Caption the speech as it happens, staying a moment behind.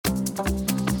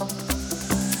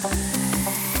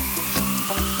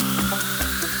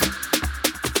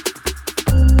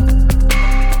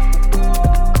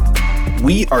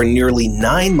We are nearly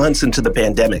 9 months into the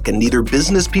pandemic, and neither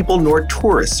business people nor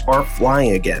tourists are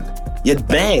flying again. Yet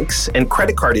banks and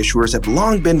credit card issuers have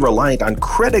long been reliant on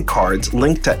credit cards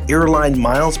linked to airline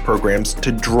miles programs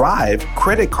to drive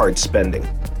credit card spending.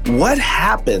 What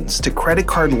happens to credit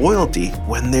card loyalty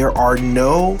when there are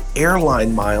no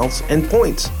airline miles and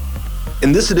points?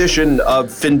 In this edition of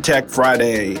FinTech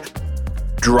Friday,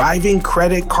 driving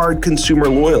credit card consumer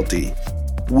loyalty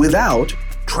without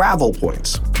travel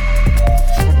points.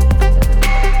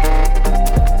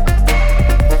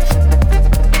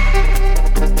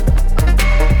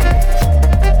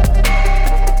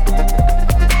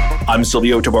 I'm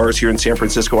Silvio Tavares here in San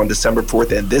Francisco on December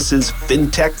 4th, and this is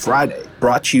FinTech Friday,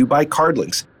 brought to you by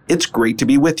CardLinks. It's great to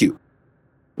be with you.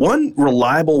 One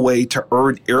reliable way to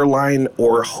earn airline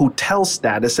or hotel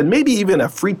status, and maybe even a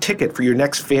free ticket for your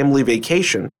next family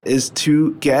vacation, is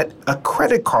to get a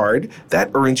credit card that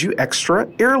earns you extra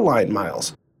airline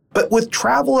miles. But with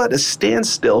travel at a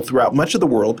standstill throughout much of the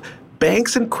world,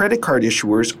 banks and credit card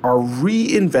issuers are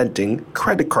reinventing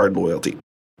credit card loyalty.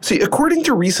 See, according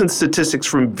to recent statistics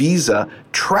from Visa,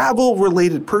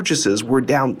 travel-related purchases were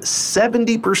down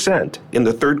 70% in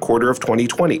the third quarter of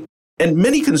 2020. And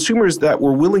many consumers that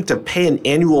were willing to pay an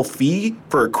annual fee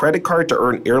for a credit card to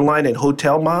earn airline and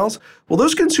hotel miles, well,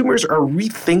 those consumers are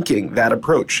rethinking that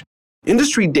approach.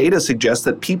 Industry data suggests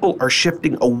that people are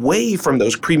shifting away from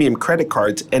those premium credit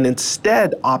cards and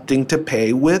instead opting to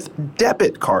pay with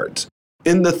debit cards.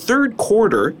 In the third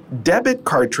quarter, debit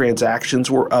card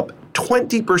transactions were up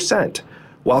 20%,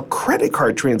 while credit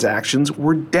card transactions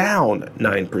were down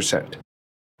 9%.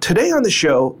 Today on the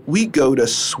show, we go to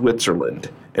Switzerland,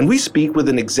 and we speak with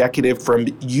an executive from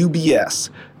UBS,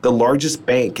 the largest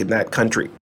bank in that country.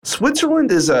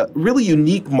 Switzerland is a really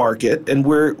unique market and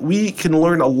where we can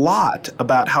learn a lot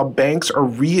about how banks are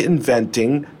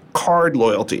reinventing card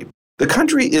loyalty. The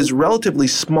country is relatively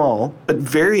small, but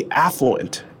very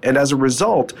affluent. And as a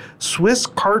result, Swiss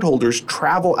cardholders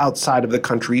travel outside of the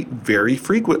country very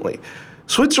frequently.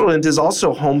 Switzerland is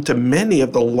also home to many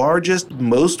of the largest,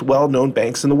 most well-known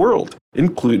banks in the world,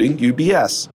 including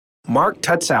UBS. Mark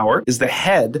Tutzauer is the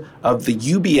head of the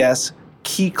UBS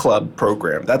Key Club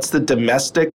program. That's the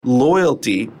domestic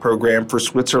loyalty program for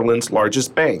Switzerland's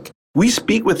largest bank. We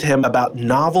speak with him about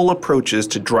novel approaches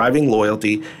to driving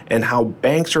loyalty and how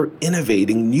banks are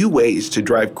innovating new ways to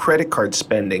drive credit card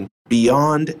spending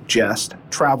beyond just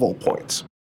travel points.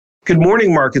 Good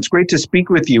morning, Mark. It's great to speak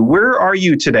with you. Where are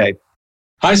you today?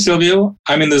 Hi, Silvio.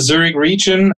 I'm in the Zurich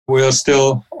region. We're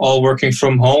still all working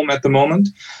from home at the moment.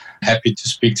 Happy to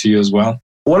speak to you as well.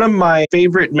 One of my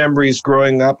favorite memories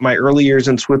growing up, my early years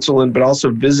in Switzerland, but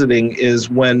also visiting, is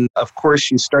when, of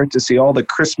course, you start to see all the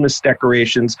Christmas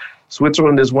decorations.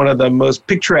 Switzerland is one of the most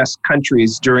picturesque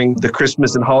countries during the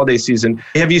Christmas and holiday season.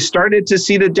 Have you started to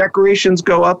see the decorations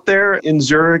go up there in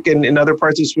Zurich and in other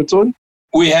parts of Switzerland?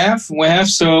 We have.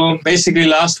 So basically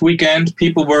last weekend,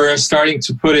 people were starting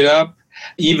to put it up.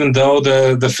 Even though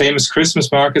the famous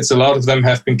Christmas markets, a lot of them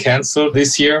have been canceled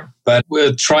this year, but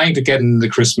we're trying to get in the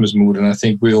Christmas mood, and I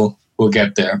think we'll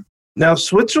get there. Now,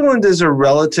 Switzerland is a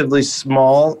relatively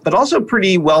small, but also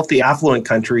pretty wealthy, affluent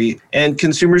country, and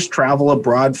consumers travel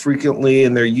abroad frequently,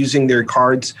 and they're using their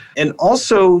cards. And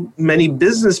also, many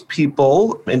business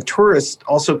people and tourists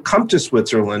also come to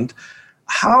Switzerland.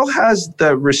 How has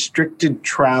the restricted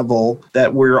travel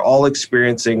that we're all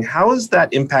experiencing, how has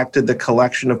that impacted the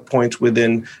collection of points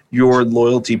within your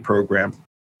loyalty program?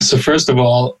 So first of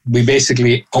all, we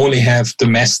basically only have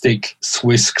domestic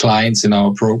Swiss clients in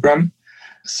our program.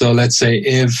 So let's say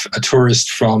if a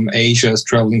tourist from Asia is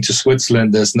traveling to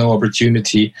Switzerland, there's no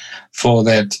opportunity for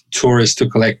that tourist to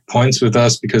collect points with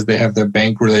us because they have their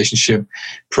bank relationship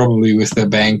probably with their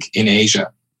bank in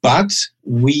Asia. But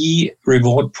we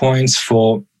reward points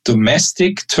for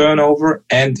domestic turnover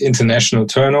and international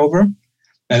turnover.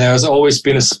 And there has always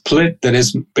been a split that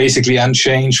is basically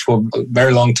unchanged for a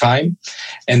very long time.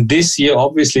 And this year,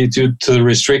 obviously, due to the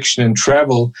restriction in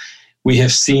travel, we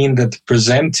have seen that the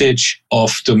percentage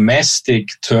of domestic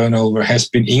turnover has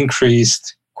been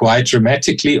increased quite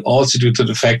dramatically, also due to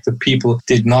the fact that people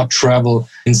did not travel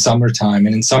in summertime.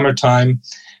 And in summertime,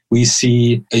 we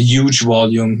see a huge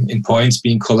volume in points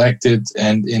being collected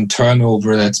and in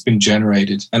turnover that's been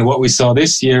generated. And what we saw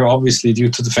this year, obviously, due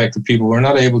to the fact that people were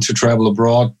not able to travel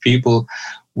abroad, people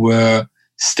were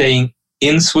staying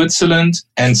in Switzerland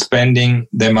and spending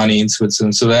their money in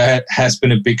Switzerland. So that has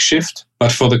been a big shift.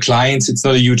 But for the clients, it's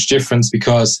not a huge difference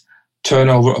because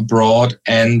turnover abroad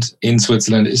and in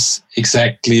Switzerland is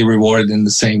exactly rewarded in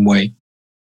the same way.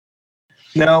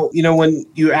 Now, when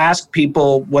you ask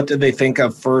people what do they think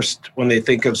of first when they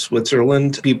think of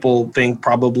Switzerland, people think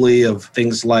probably of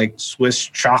things like Swiss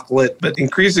chocolate, but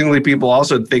increasingly people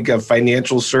also think of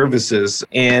financial services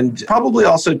and probably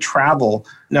also travel.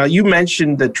 Now, you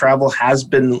mentioned that travel has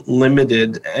been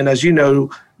limited, and as you know,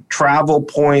 travel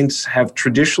points have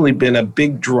traditionally been a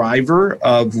big driver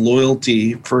of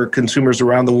loyalty for consumers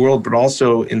around the world, but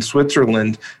also in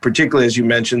Switzerland, particularly as you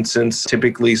mentioned, since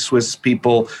typically Swiss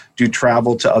people do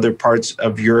travel to other parts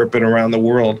of Europe and around the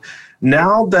world.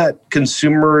 Now that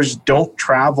consumers don't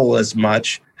travel as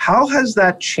much, how has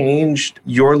that changed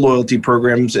your loyalty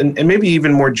programs? And maybe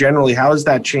even more generally, how has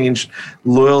that changed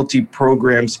loyalty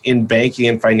programs in banking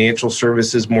and financial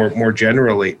services more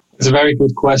generally? It's a very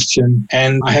good question.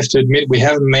 And I have to admit, we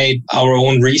haven't made our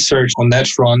own research on that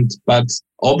front. But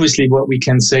obviously, what we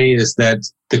can say is that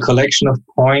the collection of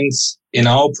points in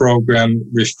our program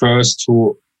refers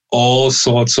to all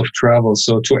sorts of travel.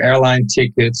 So to airline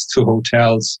tickets, to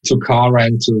hotels, to car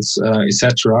rentals,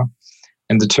 etc.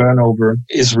 And the turnover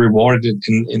is rewarded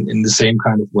in the same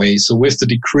kind of way. So with the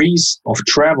decrease of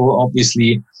travel,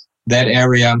 obviously, that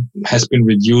area has been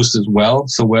reduced as well.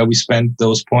 So where we spend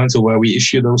those points or where we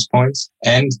issue those points.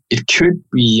 And it could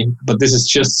be, but this is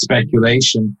just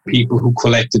speculation, people who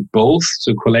collected both,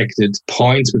 so collected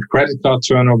points with credit card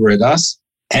turnover at us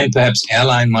and perhaps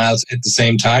airline miles at the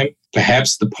same time.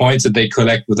 Perhaps the points that they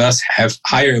collect with us have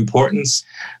higher importance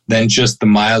than just the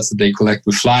miles that they collect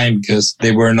with flying, because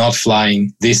they were not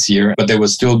flying this year, but they were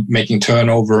still making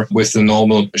turnover with the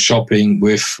normal shopping,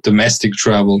 with domestic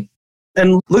travel.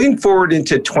 And looking forward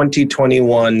into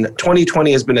 2021,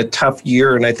 2020 has been a tough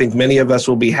year, and I think many of us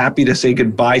will be happy to say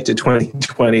goodbye to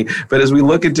 2020. But as we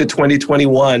look into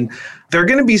 2021, there are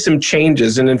going to be some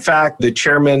changes. And in fact, the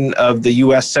chairman of the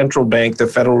U.S. Central Bank, the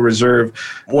Federal Reserve,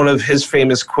 one of his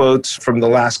famous quotes from the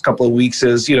last couple of weeks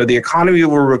is, the economy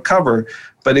will recover,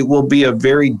 but it will be a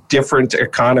very different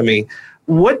economy.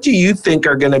 What do you think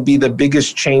are going to be the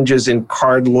biggest changes in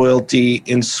card loyalty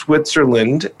in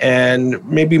Switzerland and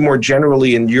maybe more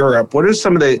generally in Europe? What are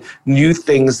some of the new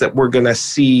things that we're going to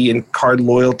see in card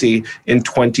loyalty in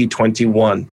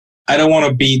 2021? I don't want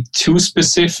to be too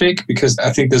specific because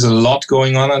I think there's a lot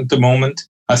going on at the moment.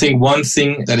 I think one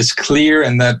thing that is clear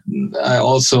and that I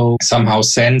also somehow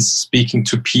sense speaking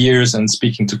to peers and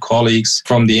speaking to colleagues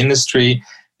from the industry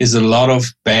is a lot of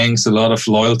banks, a lot of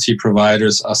loyalty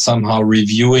providers are somehow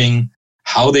reviewing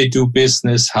how they do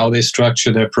business, how they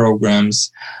structure their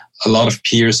programs. A lot of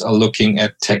peers are looking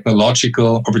at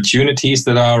technological opportunities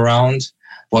that are around,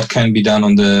 what can be done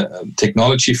on the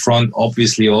technology front,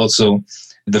 obviously also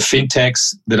the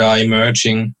fintechs that are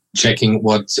emerging, checking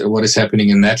what is happening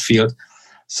in that field.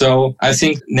 So I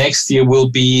think next year will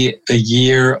be a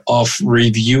year of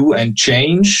review and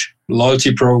change.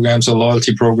 Loyalty programs or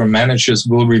loyalty program managers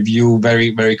will review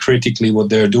very, very critically what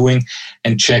they're doing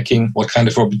and checking what kind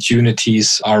of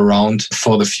opportunities are around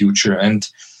for the future. And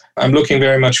I'm looking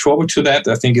very much forward to that.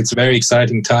 I think it's a very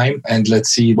exciting time, and let's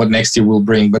see what next year will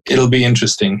bring. But it'll be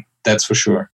interesting, that's for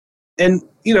sure. And,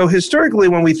 historically,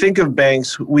 when we think of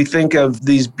banks, we think of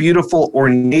these beautiful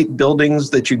ornate buildings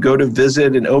that you go to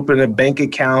visit and open a bank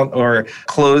account or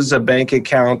close a bank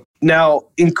account. Now,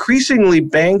 increasingly,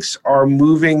 banks are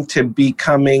moving to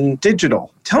becoming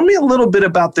digital. Tell me a little bit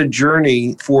about the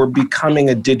journey for becoming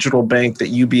a digital bank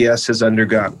that UBS has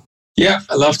undergone. Yeah,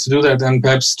 I'd love to do that. And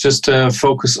perhaps just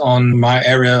focus on my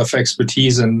area of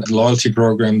expertise and loyalty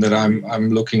program that I'm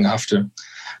looking after.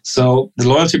 So the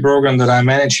loyalty program that I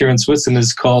manage here in Switzerland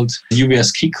is called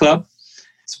UBS Key Club.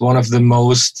 It's one of the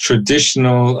most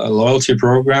traditional loyalty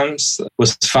programs. It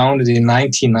was founded in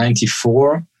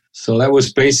 1994. So that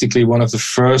was basically one of the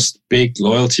first big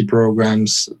loyalty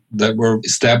programs that were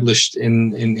established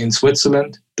in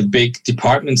Switzerland. The big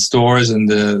department stores and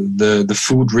the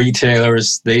food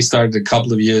retailers, they started a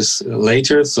couple of years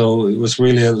later. So it was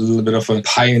really a little bit of a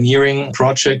pioneering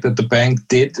project that the bank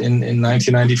did in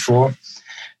 1994.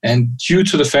 And due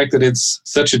to the fact that it's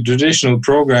such a traditional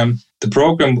program, the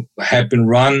program had been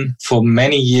run for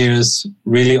many years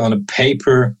really on a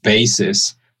paper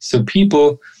basis. So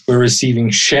people were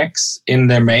receiving checks in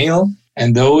their mail,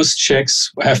 and those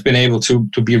checks have been able to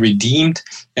be redeemed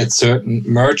at certain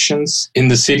merchants in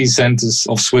the city centers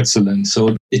of Switzerland.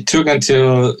 So it took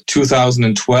until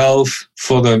 2012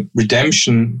 for the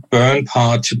redemption burn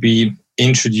part to be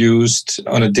introduced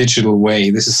on a digital way.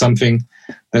 This is something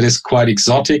that is quite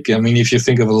exotic. I mean, if you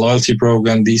think of a loyalty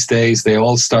program these days, they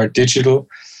all start digital.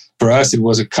 For us, it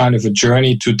was a kind of a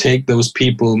journey to take those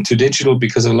people to digital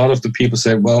because a lot of the people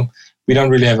said, well, we don't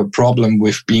really have a problem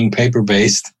with being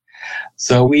paper-based.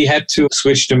 So we had to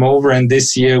switch them over. And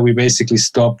this year we basically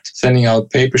stopped sending out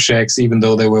paper checks, even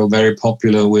though they were very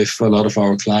popular with a lot of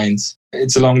our clients.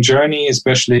 It's a long journey,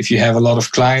 especially if you have a lot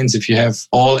of clients, if you have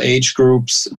all age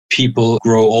groups, people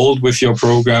grow old with your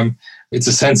program. It's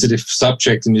a sensitive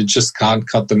subject and you just can't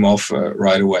cut them off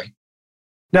right away.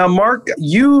 Now, Mark,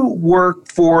 you work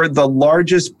for the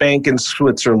largest bank in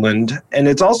Switzerland, and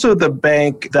it's also the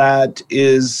bank that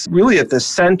is really at the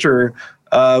center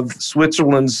of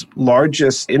Switzerland's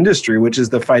largest industry, which is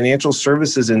the financial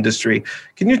services industry.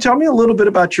 Can you tell me a little bit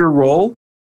about your role?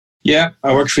 Yeah,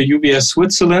 I work for UBS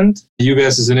Switzerland.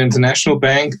 UBS is an international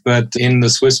bank, but in the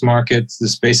Swiss market, this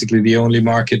is basically the only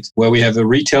market where we have a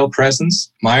retail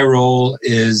presence. My role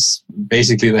is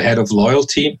basically the head of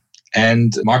loyalty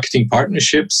and marketing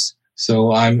partnerships.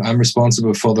 So I'm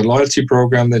responsible for the loyalty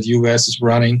program that UBS is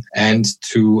running and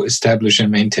to establish and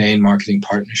maintain marketing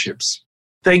partnerships.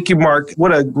 Thank you, Mark.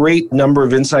 What a great number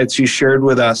of insights you shared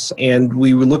with us. And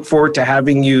we look forward to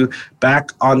having you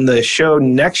back on the show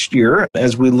next year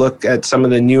as we look at some of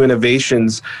the new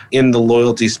innovations in the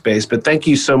loyalty space. But thank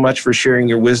you so much for sharing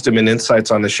your wisdom and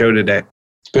insights on the show today.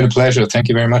 It's been a pleasure. Thank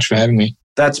you very much for having me.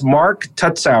 That's Mark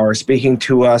Tutzauer speaking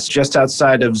to us just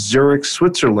outside of Zurich,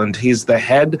 Switzerland. He's the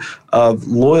head of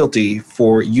loyalty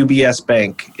for UBS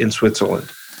Bank in Switzerland.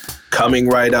 Coming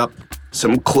right up,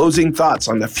 some closing thoughts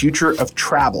on the future of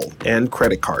travel and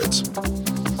credit cards.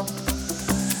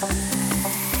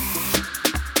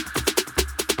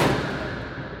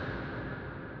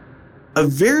 A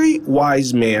very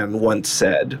wise man once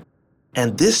said,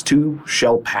 "And this too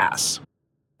shall pass."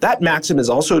 That maxim is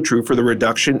also true for the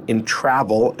reduction in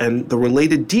travel and the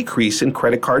related decrease in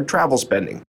credit card travel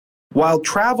spending. While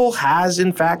travel has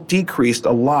in fact decreased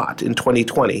a lot in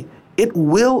 2020, it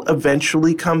will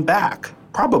eventually come back,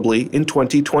 probably in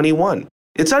 2021.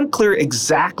 It's unclear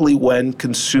exactly when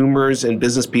consumers and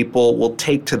business people will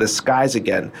take to the skies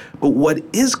again, but what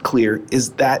is clear is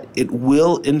that it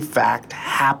will in fact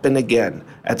happen again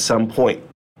at some point.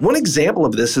 One example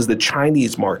of this is the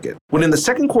Chinese market. When in the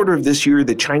second quarter of this year,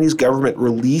 the Chinese government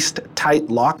released tight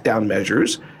lockdown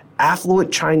measures,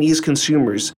 affluent Chinese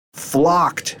consumers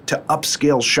flocked to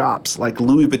upscale shops like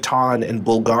Louis Vuitton and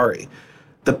Bulgari.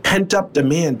 The pent-up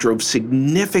demand drove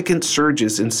significant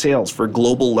surges in sales for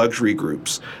global luxury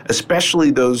groups, especially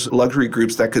those luxury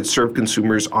groups that could serve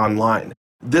consumers online.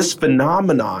 This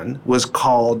phenomenon was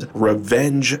called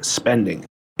revenge spending.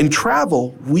 In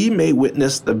travel, we may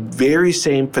witness the very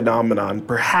same phenomenon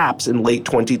perhaps in late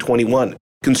 2021.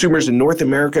 Consumers in North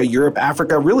America, Europe,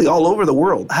 Africa, really all over the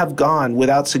world have gone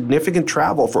without significant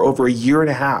travel for over a year and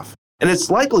a half. And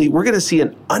it's likely we're going to see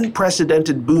an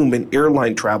unprecedented boom in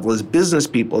airline travel as business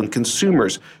people and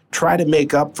consumers try to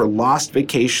make up for lost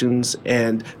vacations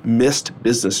and missed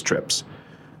business trips.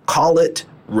 Call it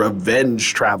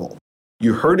revenge travel.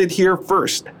 You heard it here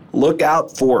first. Look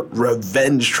out for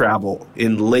revenge travel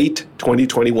in late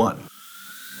 2021.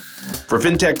 For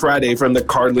FinTech Friday from the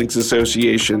CardLinks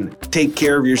Association, take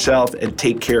care of yourself and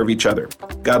take care of each other.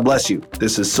 God bless you.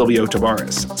 This is Silvio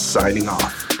Tavares signing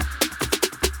off.